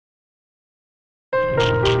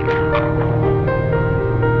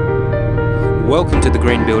Welcome to the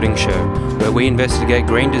Green Building Show, where we investigate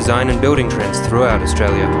green design and building trends throughout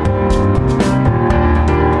Australia.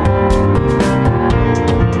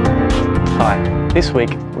 Hi, this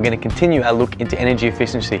week we're going to continue our look into energy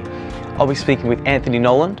efficiency. I'll be speaking with Anthony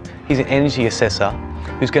Nolen. He's an energy assessor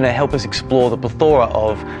who's going to help us explore the plethora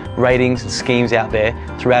of ratings and schemes out there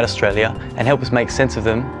throughout Australia and help us make sense of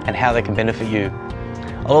them and how they can benefit you.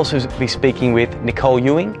 I'll also be speaking with Nicole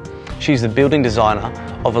Ewing. She's the building designer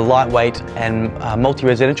of a lightweight and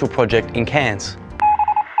multi-residential project in Cairns.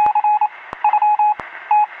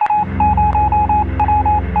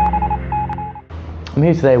 I'm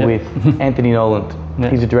here today with Anthony Nolen.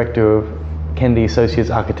 He's the director of Kennedy Associates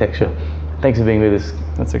Architecture. Thanks for being with us.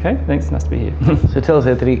 That's okay, thanks, nice to be here. So tell us,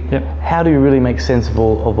 Anthony, how do you really make sense of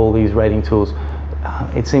all these rating tools?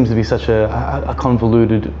 It seems to be such a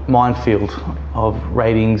convoluted minefield of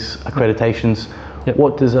ratings, accreditations.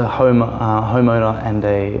 What does a homeowner and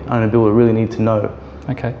a owner-builder really need to know?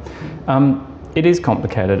 Okay. It is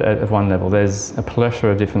complicated at one level. There's a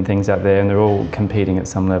plethora of different things out there and they're all competing at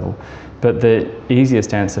some level. But the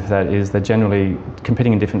easiest answer for that is they're generally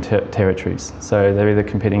competing in different territories. So they're either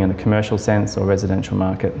competing in a commercial sense or residential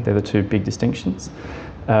market. They're the two big distinctions.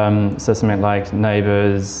 So something like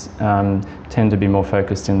Neighbours tend to be more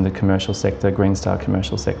focused in the commercial sector, Green Star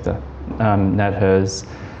commercial sector, NatHERS,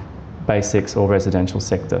 Basics or residential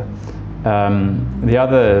sector. The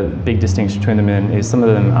other big distinction between them is some of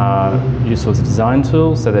them are useful as a design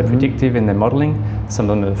tool, so they're predictive in their modelling. Some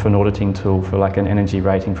of them are for an auditing tool for like an energy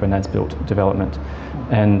rating for an as-built development.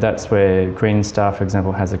 And that's where Green Star, for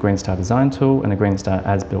example, has a Green Star design tool and a Green Star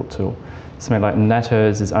as-built tool. Something like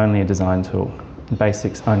NatHERS is only a design tool,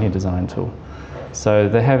 Basics only a design tool. So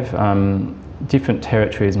they have different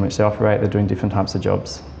territories in which they operate. They're doing different types of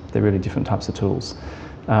jobs. They're really different types of tools.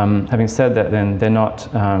 Having said that, then they're not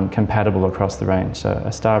compatible across the range. So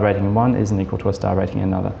a star rating in one isn't equal to a star rating in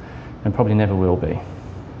another, and probably never will be.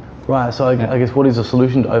 Right. So I guess what is the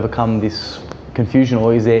solution to overcome this confusion,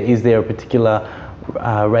 or is there a particular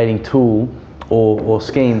rating tool or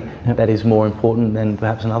scheme that is more important than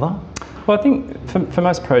perhaps another? Well, I think for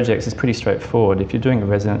most projects it's pretty straightforward. If you're doing a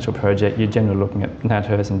residential project, you're generally looking at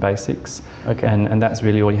NatHERS and Basics, and that's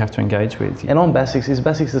really all you have to engage with. And on Basics, is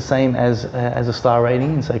Basics the same as a star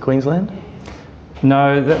rating in, say, Queensland?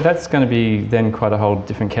 No, that's going to be then quite a whole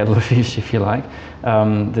different kettle of fish, if you like.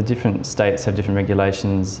 The different states have different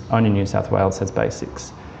regulations. Only New South Wales has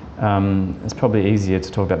Basics. It's probably easier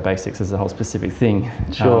to talk about Basics as a whole specific thing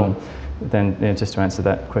than just to answer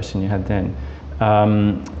that question you had then.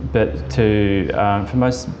 But for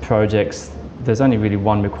most projects, there's only really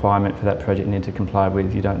one requirement for that project you need to comply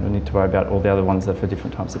with. You don't need to worry about all the other ones that are for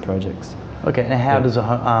different types of projects. Okay, and how does a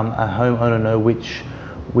homeowner know which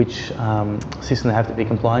system they have to be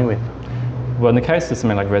complying with? Well, in the case of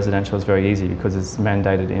something like residential, it's very easy because it's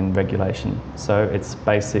mandated in regulation. So it's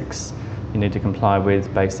Basics you need to comply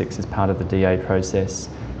with. Basics is part of the DA process,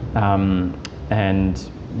 and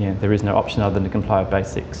there is no option other than to comply with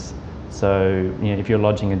Basics. So if you're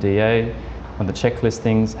lodging a DA, on the checklist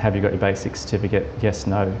things, have you got your Basics certificate? Yes,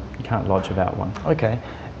 no, you can't lodge without one. Okay,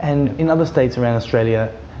 and in other states around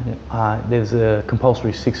Australia, there's a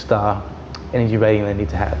compulsory 6-star energy rating they need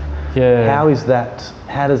to have. Yeah. How does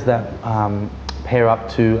that pair up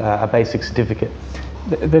to a basic certificate?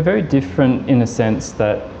 They're very different in a sense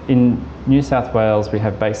that in New South Wales we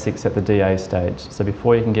have Basics at the DA stage. So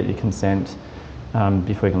before you can get your consent,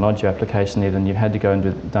 before you can lodge your application even, you've had to go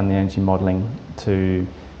and done the energy modelling to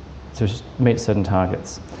meet certain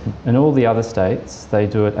targets. In all the other states, they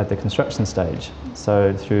do it at the construction stage.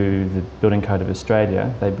 So through the Building Code of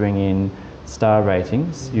Australia, they bring in star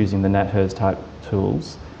ratings using the NatHERS type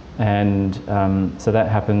tools, and so that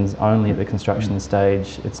happens only at the construction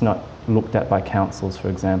stage. It's not looked at by councils, for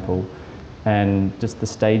example, and just the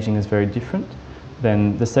staging is very different.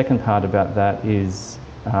 Then the second part about that is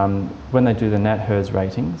when they do the NatHERS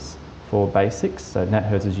ratings for Basics, so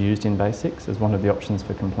NatHERS is used in Basics as one of the options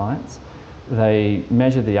for compliance, they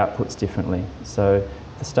measure the outputs differently. So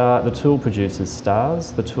the tool produces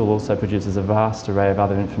stars. The tool also produces a vast array of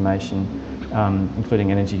other information,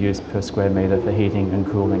 including energy use per square metre for heating and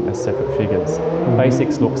cooling as separate figures.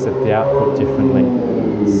 Basics looks at the output differently.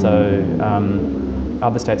 So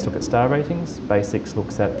other states look at star ratings. Basics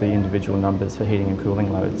looks at the individual numbers for heating and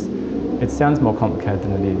cooling loads. It sounds more complicated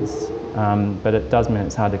than it is, but it does mean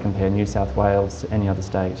it's hard to compare New South Wales to any other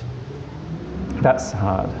state. That's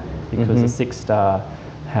hard because a 6-star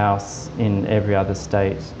house in every other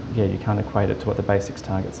state, you can't equate it to what the Basics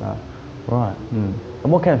targets are. Right. And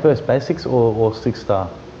what came first, Basics or 6-star?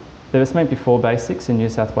 There was something before basics in New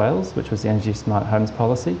South Wales, which was the Energy Smart Homes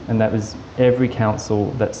policy, and that was every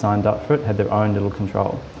council that signed up for it had their own little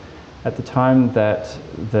control. At the time that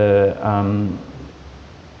the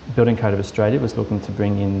Building Code of Australia was looking to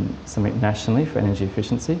bring in something nationally for energy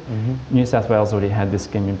efficiency, New South Wales already had this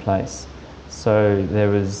scheme in place. So there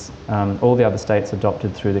was, all the other states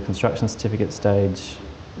adopted through the construction certificate stage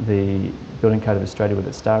the Building Code of Australia with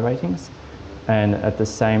its star ratings, and at the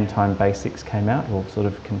same time basics came out, or sort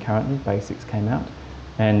of concurrently basics came out,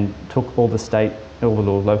 and took all the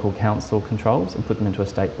local council controls and put them into a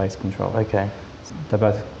state-based control. Okay. They're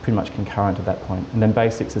both pretty much concurrent at that point. And then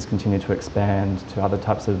basics has continued to expand to other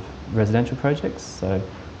types of residential projects, so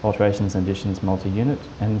alterations and additions, multi-unit,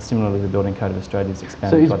 and similarly the Building Code of Australia has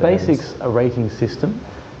expanded. So is basics a rating system?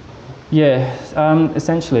 Yeah,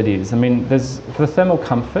 essentially it is. I mean, there's, for the thermal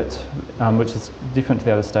comfort, which is different to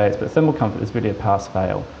the other states, but thermal comfort is really a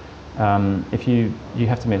pass-fail. If you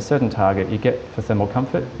have to meet a certain target, you get for thermal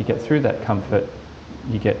comfort, you get through that comfort,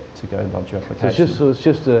 you get to go and lodge your application. So it's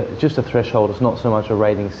just a threshold, it's not so much a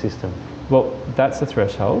rating system? Well, that's the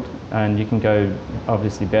threshold, and you can go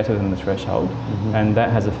obviously better than the threshold, and that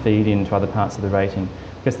has a feed into other parts of the rating.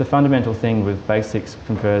 Because the fundamental thing with basics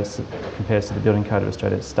compares to the Building Code of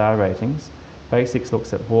Australia's star ratings. Basics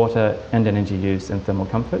looks at water and energy use and thermal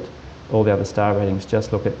comfort. All the other star ratings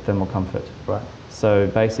just look at thermal comfort. Right. So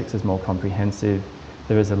basics is more comprehensive.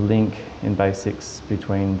 There is a link in basics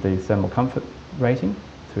between the thermal comfort rating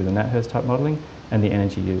through the NatHERS type modelling and the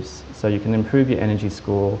energy use. So you can improve your energy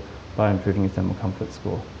score by improving your thermal comfort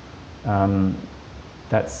score.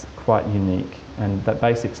 That's quite unique, and that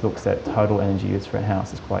basics looks at total energy use for a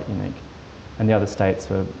house is quite unique. And the other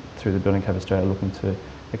states are, through the Building Code of Australia, looking to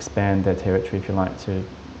expand their territory, if you like, to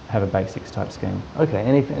have a basics type scheme. Okay,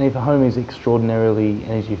 and if a home is extraordinarily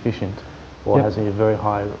energy efficient or has a very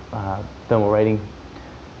high thermal rating,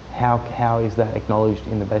 how is that acknowledged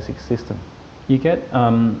in the basics system? You get,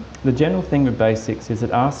 the general thing with basics is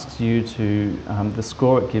it asks you to, the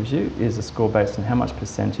score it gives you is a score based on how much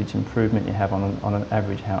percentage improvement you have on an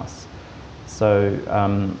average house. So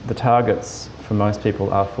the targets for most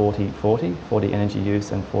people are 40-40, 40 energy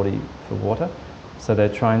use and 40 for water. So they're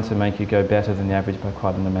trying to make you go better than the average by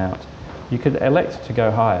quite an amount. You could elect to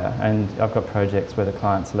go higher, and I've got projects where the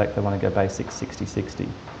clients elect they want to go basics 60-60.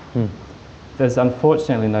 There's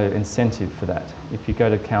unfortunately no incentive for that. If you go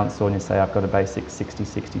to council and you say, I've got a basic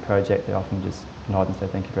 60-60 project, they often just nod and say,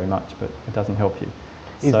 thank you very much, but it doesn't help you.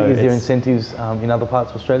 Is there incentives in other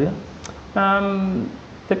parts of Australia?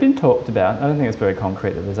 They've been talked about. I don't think it's very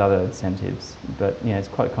concrete that there's other incentives, but it's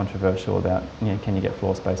quite controversial about, can you get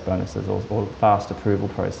floor space bonuses or fast approval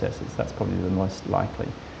processes? That's probably the most likely.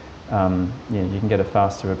 You can get a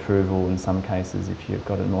faster approval in some cases if you've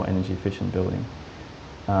got a more energy efficient building.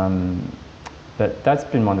 But that's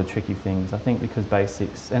been one of the tricky things. I think because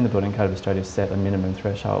basics and the Building Code of Australia set a minimum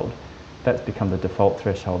threshold, that's become the default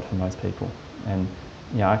threshold for most people. And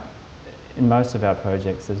in most of our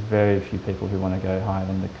projects, there's very few people who want to go higher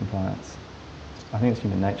than the compliance. I think it's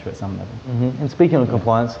human nature at some level. And speaking of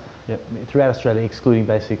compliance, throughout Australia, excluding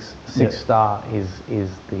basics, 6-star is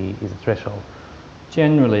the threshold.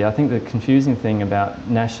 Generally, I think the confusing thing about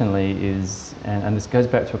nationally is, and this goes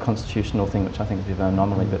back to a constitutional thing which I think is a bit of an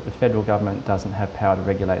anomaly, but the federal government doesn't have power to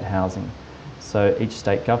regulate housing. So each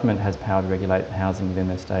state government has power to regulate housing within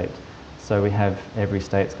their state. So we have, every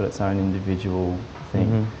state's got its own individual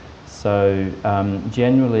thing. So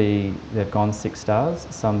generally they've gone 6 stars.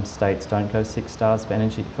 Some states don't go 6 stars for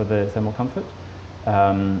energy, for the thermal comfort.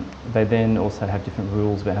 They then also have different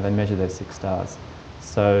rules about how they measure their 6 stars.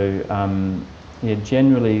 So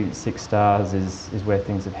generally 6 stars is where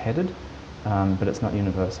things have headed, but it's not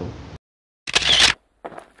universal.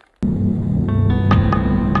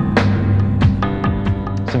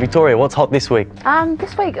 So Victoria, what's hot this week?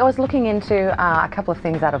 This week I was looking into a couple of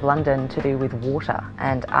things out of London to do with water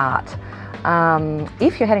and art.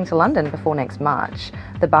 If you're heading to London before next March,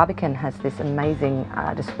 the Barbican has this amazing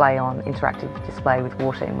interactive display with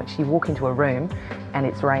water, in which you walk into a room and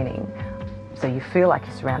it's raining. So you feel like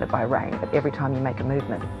you're surrounded by rain, but every time you make a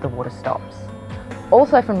movement, the water stops.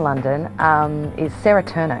 Also from London is Sarah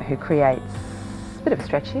Turner, who creates, a bit of a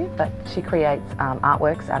stretch here, but she creates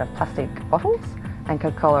artworks out of plastic bottles, and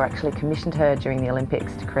Coca-Cola actually commissioned her during the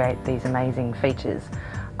Olympics to create these amazing features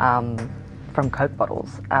from Coke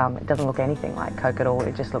bottles. It doesn't look anything like Coke at all,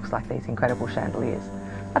 it just looks like these incredible chandeliers.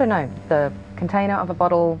 I don't know, the container of a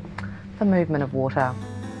bottle, the movement of water,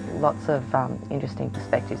 lots of interesting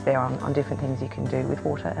perspectives there on different things you can do with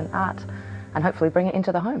water and art, and hopefully bring it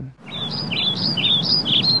into the home.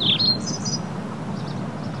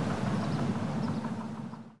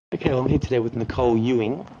 Okay, well, I'm here today with Nicole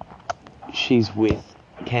Ewing. She's with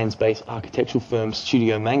Cairns-based architectural firm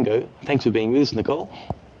Studio Mango. Thanks for being with us, Nicole.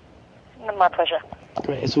 My pleasure.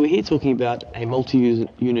 Great. So we're here talking about a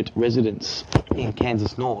multi-unit residence in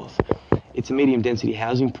Kansas North. It's a medium-density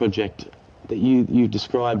housing project that you've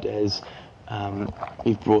described as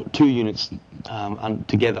you've brought 2 units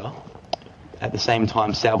together at the same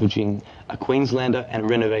time, salvaging a Queenslander and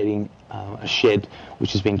renovating a shed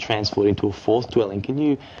which has been transformed into a 4th dwelling. Can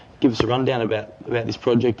you give us a rundown about this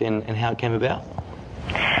project and how it came about?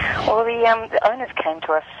 Well, the owners came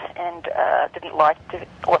to us and didn't like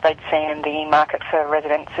what they'd seen in the market for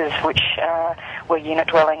residences, which were unit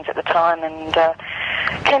dwellings at the time, and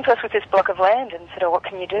came to us with this block of land and said, "Oh, what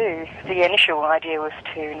can you do?" The initial idea was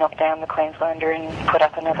to knock down the Queenslander and put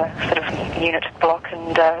up another sort of unit block,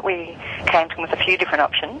 and we came to them with a few different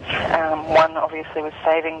options. One, obviously, was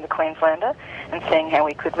saving the Queenslander and seeing how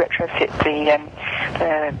we could retrofit the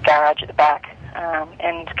garage at the back,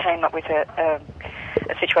 and came up with a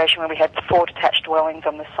situation where we had 4 detached dwellings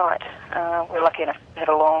on the site. We're lucky enough to have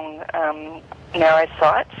a long, narrow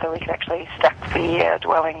site, so we could actually stack the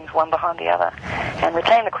dwellings one behind the other and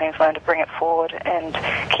retain the Queenslander, bring it forward and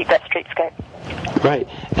keep that streetscape. Great.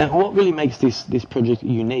 Now, what really makes this project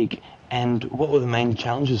unique, and what were the main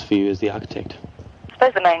challenges for you as the architect? I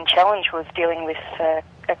suppose the main challenge was dealing with a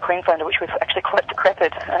Queenslander which was actually quite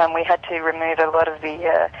decrepit. We had to remove a lot of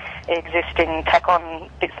the existing tack-on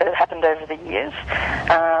bits that had happened over the years,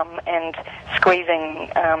 and squeezing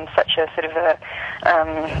such a sort of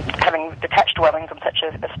having detached dwellings on such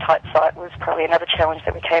a tight site was probably another challenge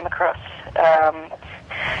that we came across.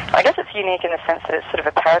 I guess it's unique in the sense that it's sort of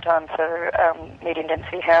a paradigm for medium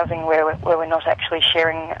density housing where we're not actually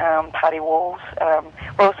sharing party walls.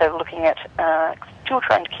 We're also looking at still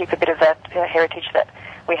trying to keep a bit of that heritage that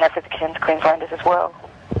we have with the Cairns Queenslanders as well.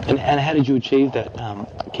 And how did you achieve that,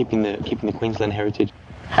 keeping the Queensland heritage?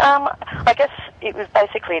 I guess it was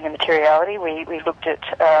basically in the materiality. We looked at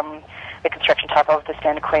the construction type of the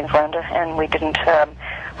standard Queenslander, and we didn't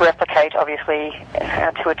replicate, obviously,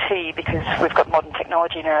 to a T, because we've got modern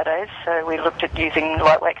technology nowadays. So we looked at using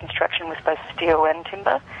lightweight construction with both steel and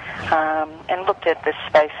timber, and looked at the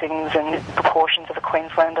spacings and proportions of a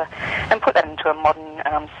Queenslander, and put that into a modern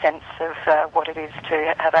sense of what it is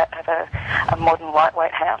to have a modern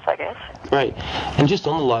lightweight house, I guess. Great. And just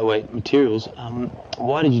on the lightweight materials,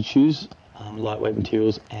 why did you choose lightweight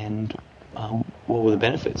materials, and what were the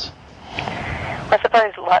benefits? I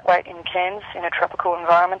suppose lightweight in Cairns in a tropical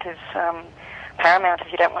environment is paramount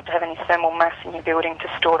if you don't want to have any thermal mass in your building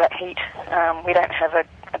to store that heat. We don't have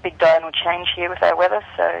a big diurnal change here with our weather,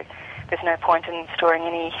 so there's no point in storing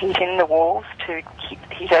any heat in the walls to keep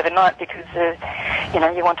the heat overnight, because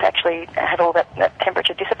you want to actually have all that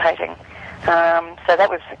temperature dissipating. So that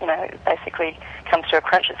was, basically comes to a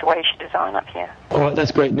crunch. It's the way you should design up here. All right,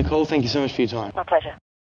 that's great. Nicole, thank you so much for your time. My pleasure.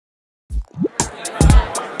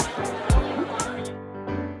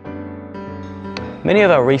 Many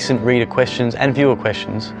of our recent reader questions and viewer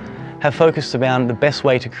questions have focused around the best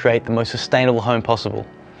way to create the most sustainable home possible.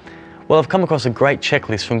 Well, I've come across a great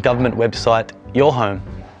checklist from government website Your Home,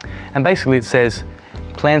 and basically it says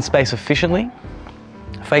plan space efficiently,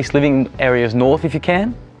 face living areas north if you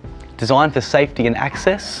can, design for safety and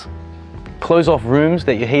access, close off rooms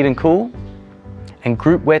that you heat and cool, and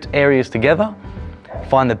group wet areas together,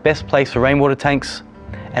 find the best place for rainwater tanks,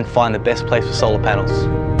 and find the best place for solar panels.